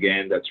think,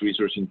 again, that's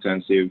resource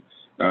intensive.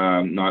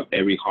 Not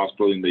every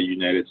hospital in the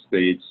United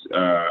States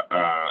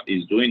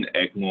is doing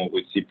ECMO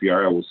with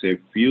CPR. I will say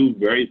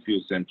very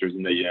few centers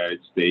in the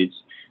United States.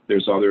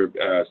 There's other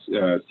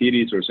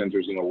cities or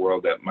centers in the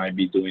world that might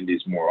be doing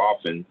this more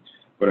often.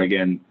 But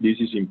again, this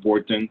is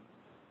important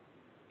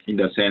in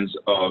the sense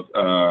of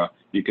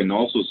you can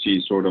also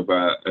see sort of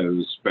a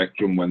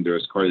spectrum when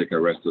there's cardiac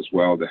arrest as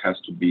well that has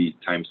to be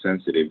time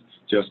sensitive,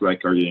 just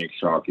like cardiogenic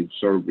shock.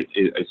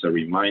 It's a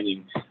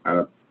reminding,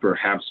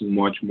 perhaps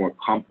much more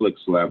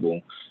complex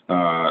level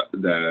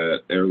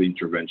that early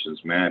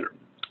interventions matter.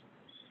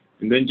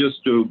 And then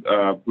just to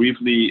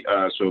briefly,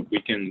 so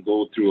we can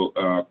go through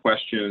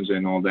questions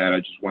and all that, I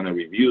just want to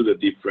review the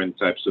different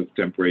types of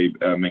temporary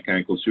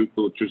mechanical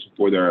circulatory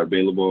support that are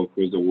available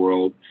across the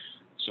world.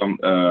 Some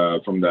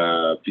from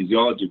the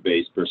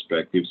physiology-based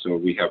perspective. So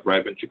we have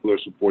right ventricular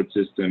support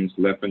systems,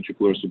 left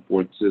ventricular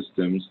support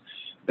systems.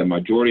 The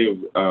majority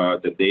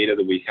of the data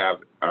that we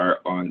have are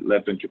on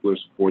left ventricular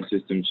support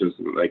systems, just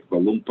like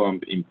balloon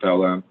pump,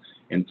 Impella,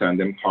 and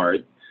tandem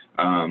heart.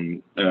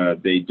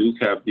 They do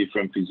have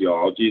different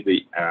physiology.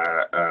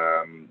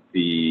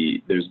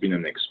 There's been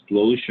an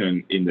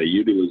explosion in the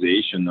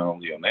utilization not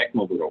only on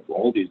ECMO but of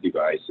all these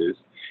devices.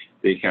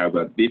 They have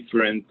a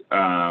different,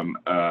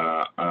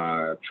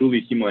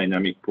 truly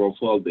hemodynamic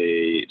profile.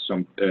 They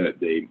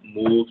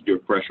move your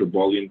pressure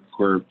volume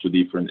curve to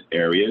different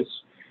areas.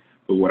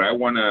 But what I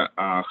want to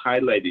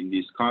highlight in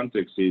this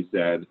context is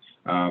that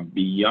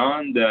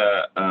beyond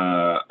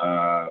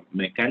the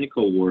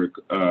mechanical work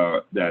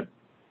that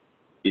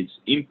is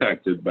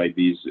impacted by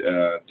these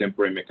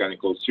temporary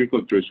mechanical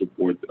circulatory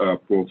support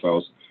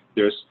profiles,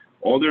 there's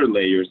other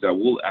layers that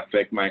will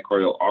affect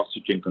myocardial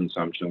oxygen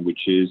consumption,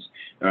 which is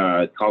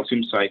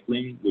calcium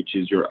cycling, which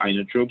is your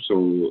inotropes,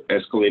 so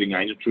escalating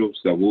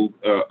inotropes that will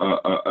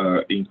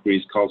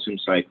increase calcium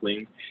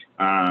cycling,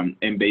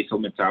 and basal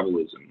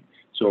metabolism.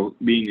 So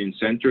being in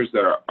centers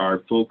that are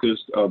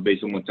focused on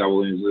basal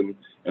metabolism,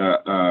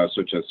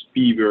 such as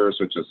fever,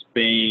 such as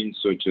pain,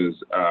 such as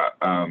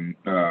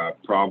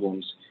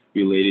problems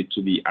related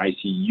to the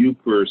ICU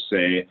per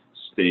se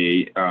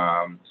stay,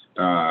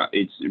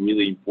 it's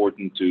really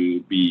important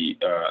to be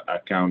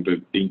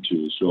accounted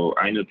into. So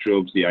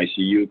inotropes, the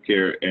ICU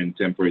care, and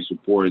temporary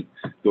support,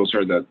 those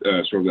are the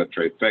sort of the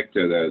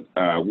trifecta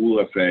that will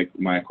affect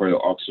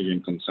myocardial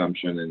oxygen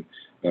consumption and,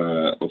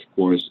 of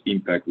course,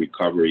 impact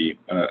recovery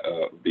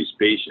of these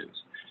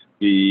patients.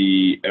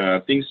 The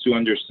things to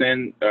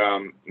understand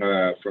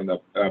from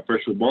the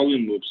pressure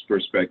volume loops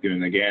perspective,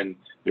 and again,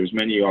 there's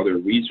many other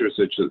research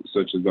such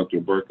as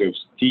Dr.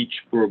 Burkoff's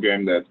TEACH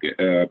program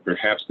that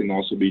perhaps can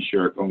also be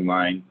shared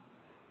online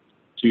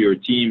to your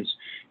teams,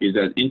 is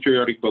that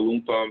intra-aortic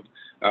balloon pump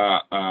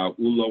will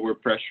lower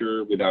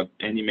pressure without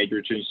any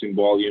major changes in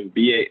volume.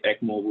 VA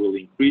ECMO will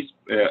increase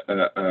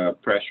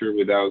pressure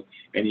without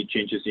any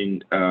changes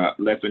in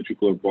left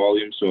ventricular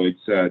volume. So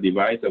it's a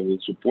device that will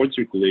support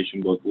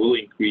circulation but will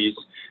increase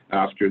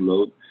after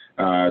load.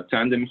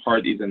 Tandem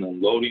heart is an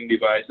unloading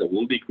device that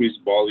will decrease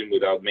volume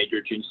without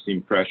major changes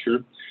in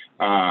pressure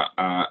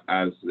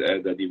as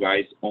the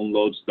device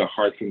unloads the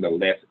heart from the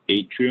left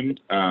atrium,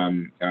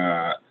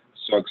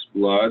 sucks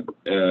blood,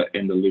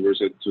 and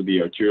delivers it to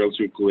the arterial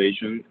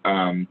circulation.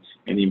 And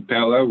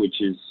Impella,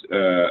 which is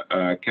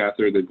a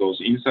catheter that goes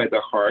inside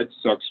the heart,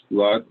 sucks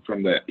blood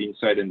from the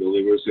inside and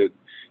delivers it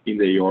in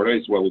the aorta.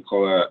 It's what we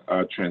call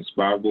a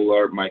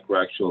transvalvular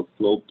microaxial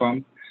flow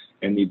pump,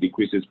 and it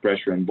decreases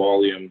pressure and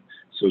volume.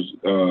 So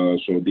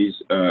this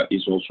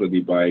is also a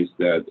device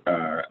that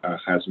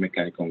has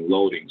mechanical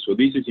loading. So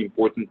this is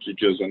important to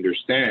just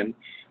understand,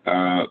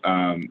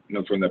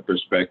 from the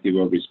perspective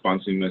of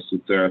responsiveness to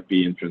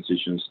therapy and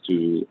transitions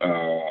to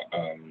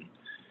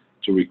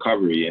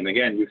recovery. And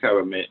again, you have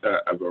a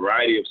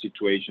variety of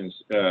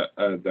situations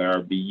that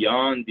are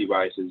beyond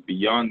devices,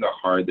 beyond the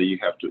heart, that you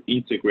have to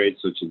integrate,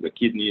 such as the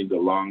kidney, the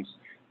lungs,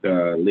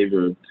 the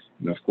liver,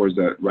 and of course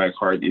the right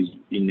heart is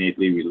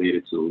innately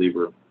related to the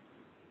liver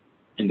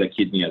and the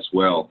kidney as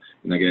well.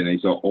 And again,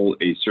 it's all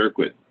a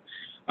circuit.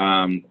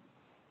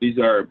 These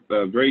are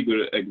very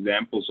good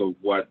examples of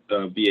what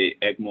VA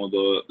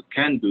ECMO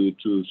can do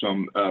to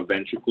some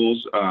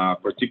ventricles,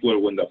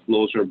 particularly when the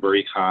flows are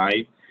very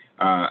high.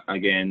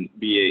 Again,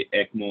 VA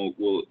ECMO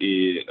will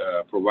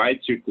provide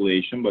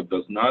circulation, but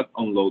does not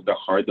unload the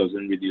heart,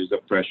 doesn't reduce the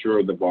pressure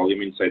or the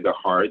volume inside the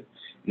heart.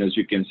 And as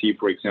you can see,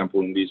 for example,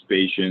 in these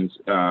patients,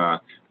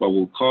 what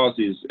will cause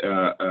is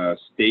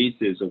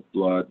stasis of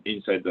blood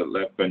inside the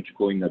left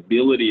ventricle,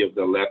 inability of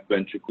the left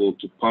ventricle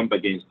to pump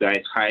against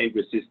that high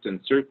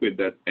resistance circuit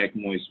that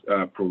ECMO is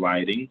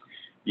providing.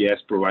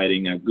 Yes,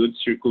 providing a good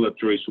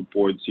circulatory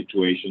support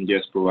situation.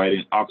 Yes,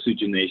 providing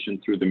oxygenation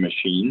through the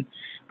machine,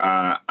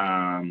 but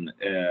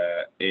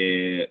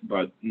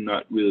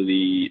not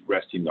really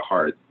resting the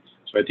heart.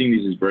 So I think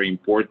this is very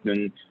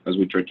important as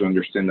we try to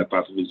understand the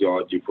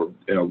pathophysiology for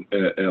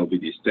LV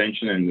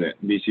distension. And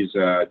this is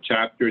a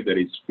chapter that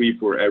is free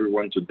for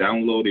everyone to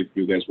download if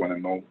you guys want to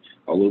know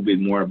a little bit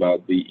more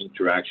about the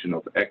interaction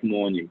of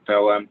ECMO and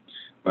Impella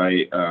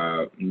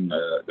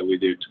that we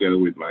did together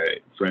with my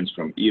friends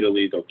from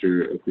Italy,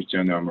 Dr.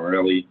 Cristiano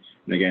Amarelli.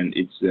 And again,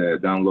 it's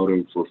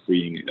downloaded for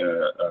free.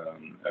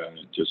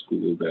 Just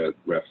Google that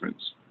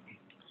reference.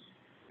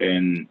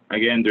 And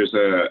again, there's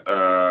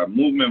a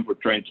movement for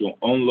trying to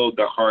unload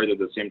the heart at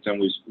the same time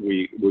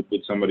we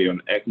put somebody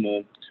on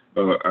ECMO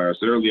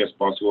as early as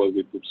possible.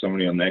 We put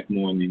somebody on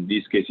ECMO, and in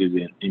this case, it's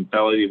an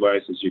Impella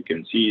device, as you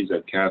can see, is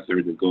a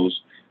catheter that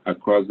goes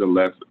across the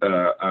left,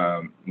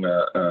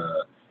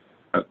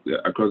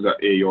 across the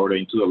aorta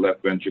into the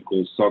left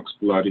ventricle, sucks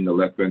blood in the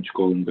left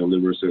ventricle, and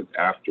delivers it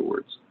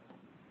afterwards.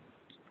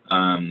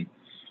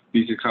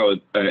 This is how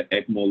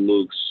ECMO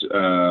looks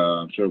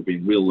sort of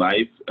in real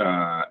life,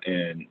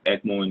 and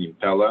ECMO and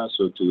Impella.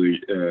 So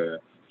to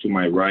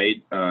my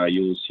right,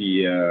 you'll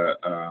see a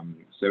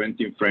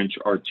 17 French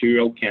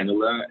arterial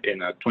cannula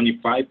and a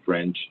 25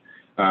 French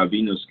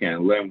venous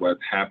cannula. And what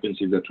happens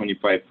is that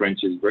 25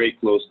 French is very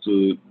close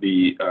to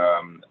the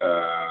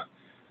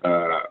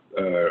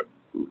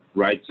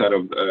right side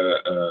of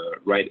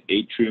right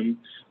atrium,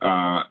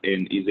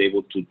 and is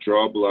able to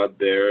draw blood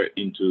there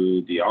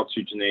into the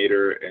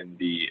oxygenator, and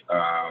the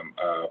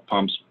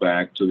pumps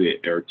back to the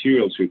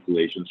arterial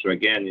circulation. So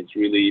again, it's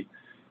really,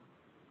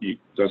 it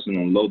doesn't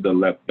unload the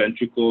left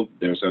ventricle.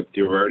 There's a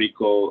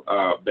theoretical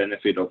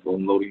benefit of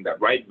unloading the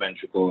right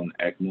ventricle on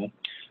ECMO.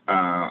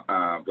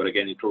 But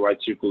again, it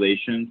provides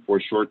circulation for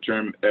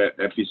short-term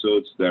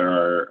episodes. There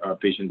are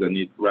patients that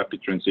need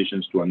rapid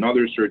transitions to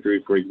another surgery,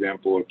 for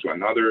example, or to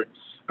another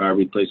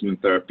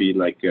replacement therapy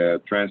like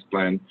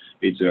transplant.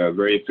 It's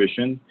very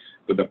efficient,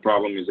 but the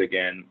problem is,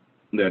 again,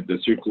 that the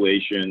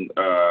circulation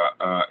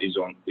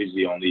is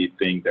the only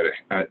thing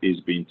that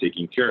is being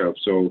taken care of.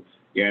 So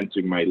again,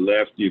 to my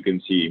left, you can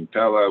see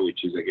Impella,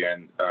 which is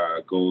again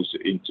goes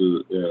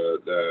into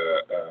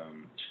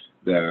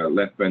the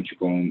left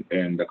ventricle,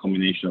 and the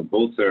combination of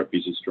both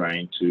therapies is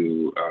trying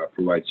to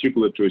provide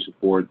circulatory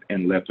support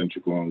and left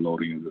ventricle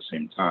unloading at the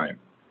same time.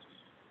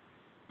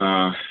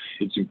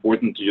 It's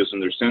important to just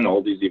understand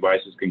all these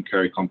devices can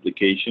carry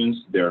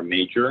complications. They are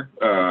major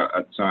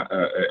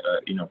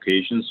in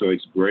occasions, so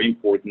it's very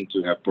important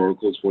to have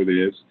protocols for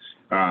this.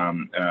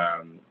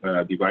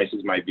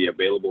 Devices might be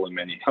available in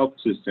many health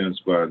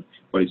systems, but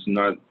it's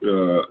not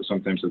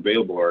sometimes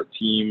available. Our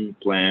team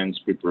plans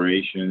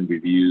preparation,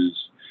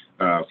 reviews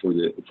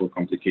for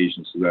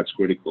complications, so that's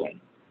critical.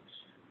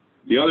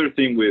 The other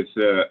thing with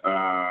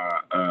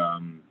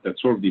that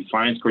sort of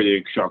defines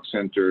cardiac shock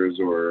centers,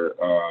 or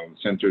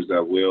centers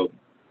that will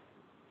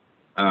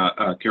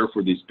care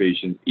for these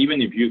patients,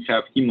 even if you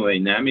have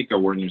hemodynamic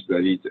awareness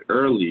that it's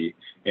early,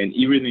 and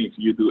even if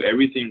you do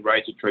everything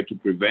right to try to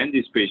prevent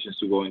these patients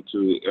to go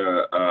into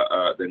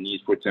the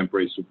need for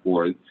temporary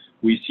support,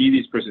 we see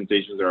these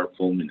presentations that are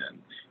fulminant.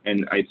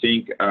 And I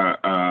think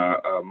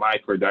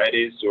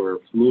myocarditis or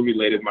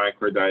flu-related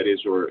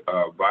myocarditis or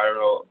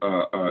viral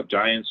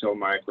giant cell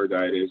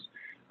myocarditis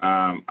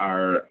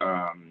are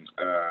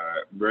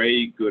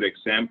very good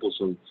examples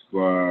of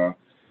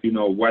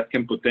what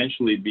can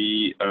potentially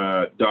be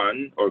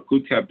done or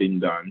could have been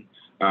done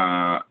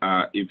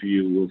if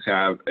you will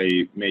have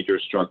a major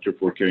structure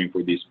for caring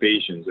for these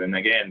patients. And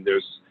again,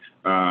 there's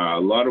a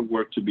lot of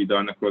work to be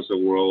done across the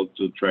world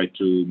to try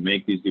to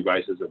make these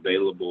devices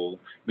available,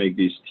 make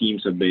these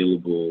teams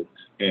available.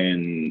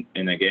 And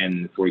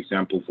again, for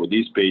example, for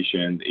this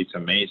patient, it's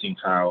amazing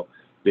how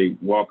they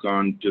walk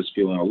on just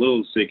feeling a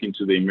little sick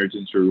into the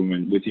emergency room,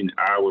 and within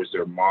hours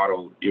they're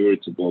modeled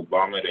irritable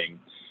vomiting.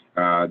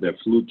 The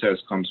flu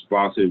test comes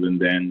positive, and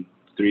then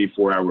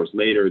 3-4 hours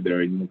later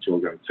they're in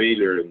multi-organ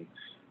failure,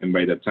 and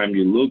by the time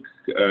you look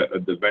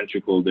at the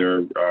ventricle,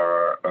 they're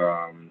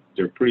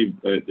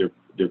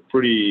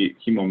pretty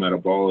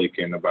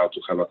hemometabolic and about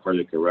to have a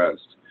cardiac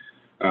arrest.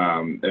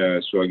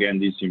 So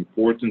again, it's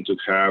important to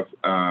have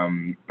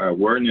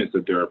awareness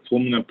that there are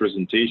pulmonary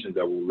presentations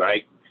that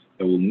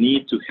will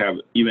need to have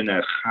even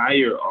a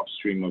higher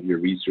upstream of your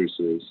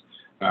resources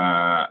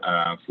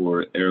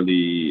for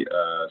early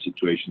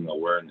situational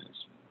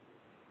awareness.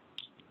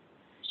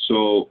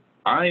 So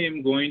I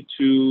am going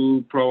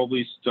to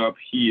probably stop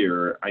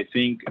here. I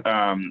think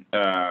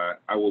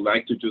I would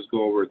like to just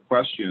go over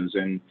questions,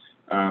 and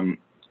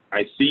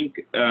I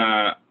think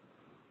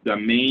the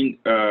main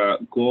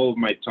goal of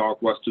my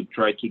talk was to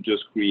try to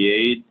just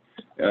create,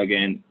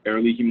 again,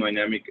 early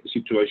hemodynamic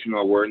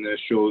situational awareness,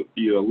 show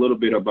you a little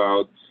bit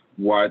about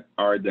what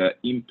are the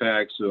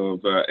impacts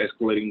of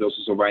escalating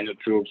doses of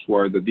inotropes, what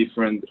are the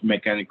different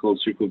mechanical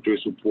circulatory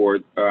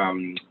support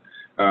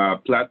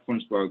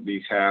platforms that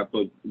we have,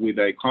 but with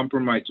a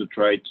compromise to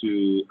try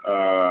to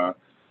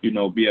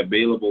be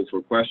available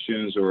for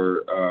questions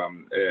or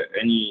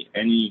any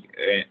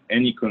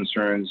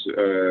concerns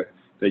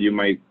that you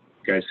might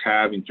guys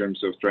have in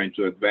terms of trying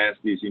to advance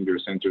these in your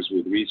centers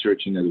with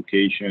research and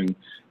education.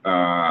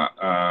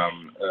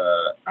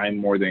 I'm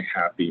more than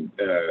happy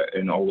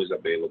and always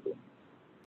available.